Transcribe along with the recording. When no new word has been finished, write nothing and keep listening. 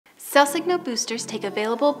Cell signal boosters take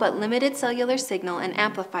available but limited cellular signal and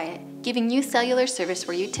amplify it, giving you cellular service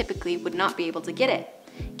where you typically would not be able to get it.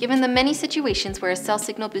 Given the many situations where a cell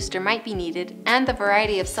signal booster might be needed and the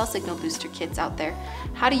variety of cell signal booster kits out there,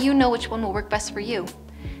 how do you know which one will work best for you?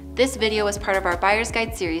 This video is part of our Buyer's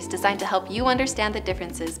Guide series designed to help you understand the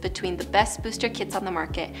differences between the best booster kits on the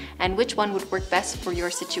market and which one would work best for your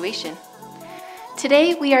situation.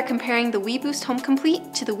 Today, we are comparing the weBoost Home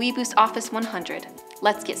Complete to the weBoost Office 100.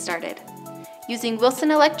 Let's get started. Using Wilson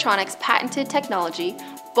Electronics' patented technology,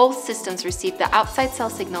 both systems receive the outside cell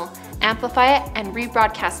signal, amplify it, and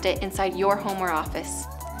rebroadcast it inside your home or office.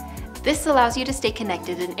 This allows you to stay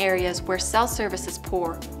connected in areas where cell service is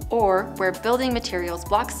poor or where building materials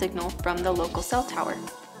block signal from the local cell tower.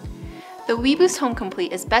 The weBoost Home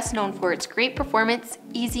Complete is best known for its great performance,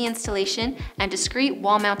 easy installation, and discreet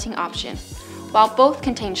wall mounting option. While both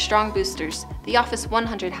contain strong boosters, the Office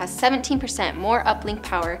 100 has 17% more uplink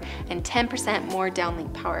power and 10% more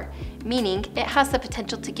downlink power, meaning it has the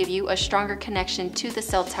potential to give you a stronger connection to the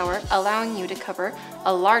cell tower, allowing you to cover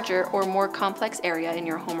a larger or more complex area in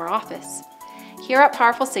your home or office. Here at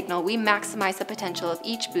Powerful Signal, we maximize the potential of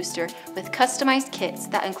each booster with customized kits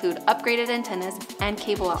that include upgraded antennas and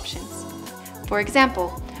cable options. For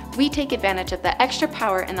example, we take advantage of the extra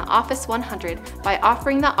power in the Office 100 by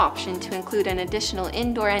offering the option to include an additional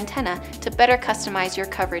indoor antenna to better customize your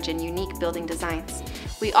coverage and unique building designs.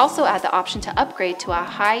 We also add the option to upgrade to a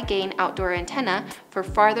high-gain outdoor antenna for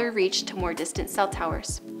farther reach to more distant cell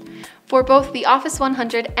towers. For both the Office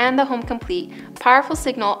 100 and the Home Complete, Powerful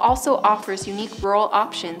Signal also offers unique rural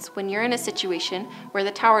options when you're in a situation where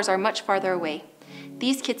the towers are much farther away.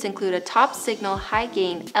 These kits include a top signal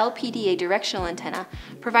high-gain LPDA directional antenna,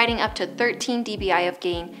 providing up to 13 dBi of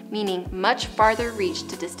gain, meaning much farther reach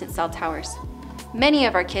to distant cell towers. Many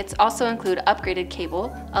of our kits also include upgraded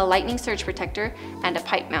cable, a lightning surge protector, and a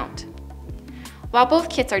pipe mount. While both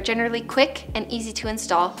kits are generally quick and easy to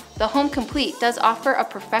install, the Home Complete does offer a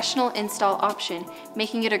professional install option,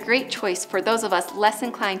 making it a great choice for those of us less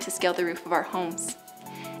inclined to scale the roof of our homes.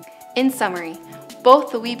 In summary,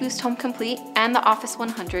 both the weBoost Home Complete and the Office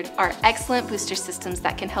 100 are excellent booster systems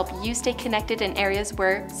that can help you stay connected in areas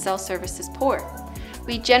where cell service is poor.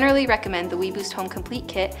 We generally recommend the weBoost Home Complete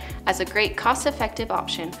kit as a great cost-effective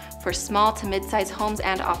option for small to mid-size homes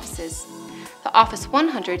and offices. The Office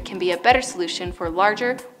 100 can be a better solution for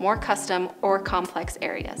larger, more custom or complex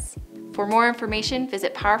areas. For more information,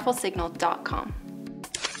 visit powerfulsignal.com.